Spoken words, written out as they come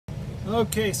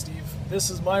Okay, Steve. This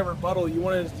is my rebuttal. You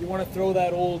want to throw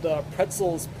that old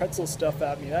pretzel stuff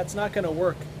at me? That's not gonna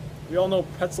work. We all know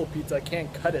pretzel pizza. I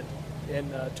can't cut it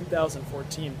in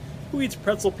 2014. Who eats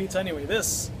pretzel pizza anyway?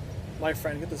 This, my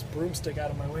friend, get this broomstick out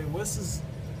of my way. This is,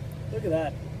 look at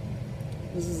that.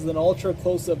 This is an ultra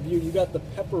close-up view. You got the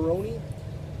pepperoni.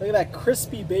 Look at that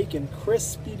crispy bacon,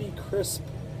 crispy crisp,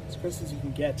 as crisp as you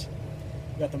can get.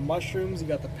 You got the mushrooms. You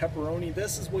got the pepperoni.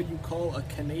 This is what you call a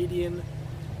Canadian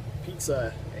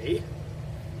pizza, eh?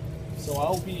 So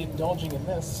I'll be indulging in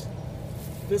this.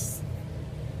 This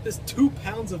 2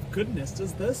 pounds of goodness.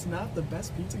 Is this not the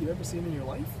best pizza you've ever seen in your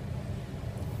life?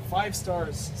 5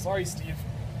 stars. Sorry, Steve.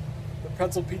 The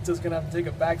pretzel pizza is gonna have to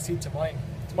take a backseat to mine.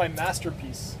 It's my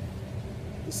masterpiece.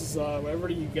 This is whatever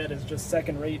you get is just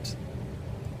second rate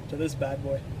to this bad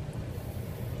boy.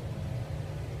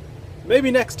 Maybe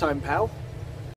next time, pal.